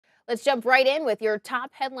Let's jump right in with your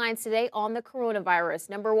top headlines today on the coronavirus.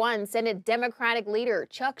 Number one, Senate Democratic leader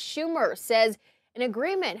Chuck Schumer says an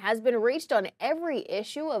agreement has been reached on every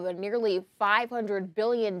issue of a nearly $500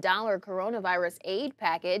 billion coronavirus aid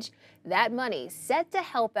package. That money set to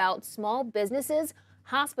help out small businesses,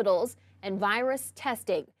 hospitals, and virus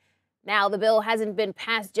testing. Now, the bill hasn't been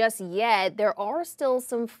passed just yet. There are still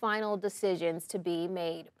some final decisions to be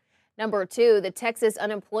made. Number two, the Texas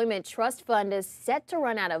Unemployment Trust Fund is set to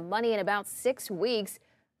run out of money in about 6 weeks,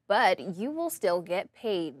 but you will still get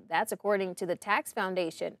paid. That's according to the Tax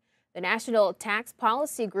Foundation. The National Tax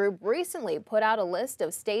Policy Group recently put out a list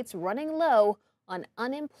of states running low on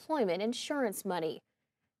unemployment insurance money.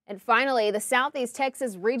 And finally, the Southeast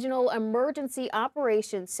Texas Regional Emergency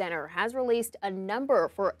Operations Center has released a number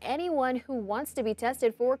for anyone who wants to be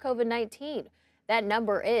tested for COVID-19. That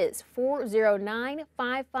number is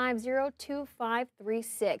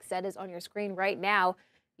 409-550-2536. That is on your screen right now.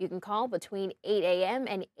 You can call between 8 a.m.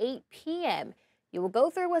 and 8 p.m. You will go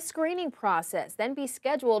through a screening process, then be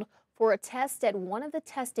scheduled for a test at one of the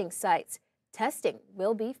testing sites. Testing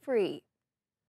will be free.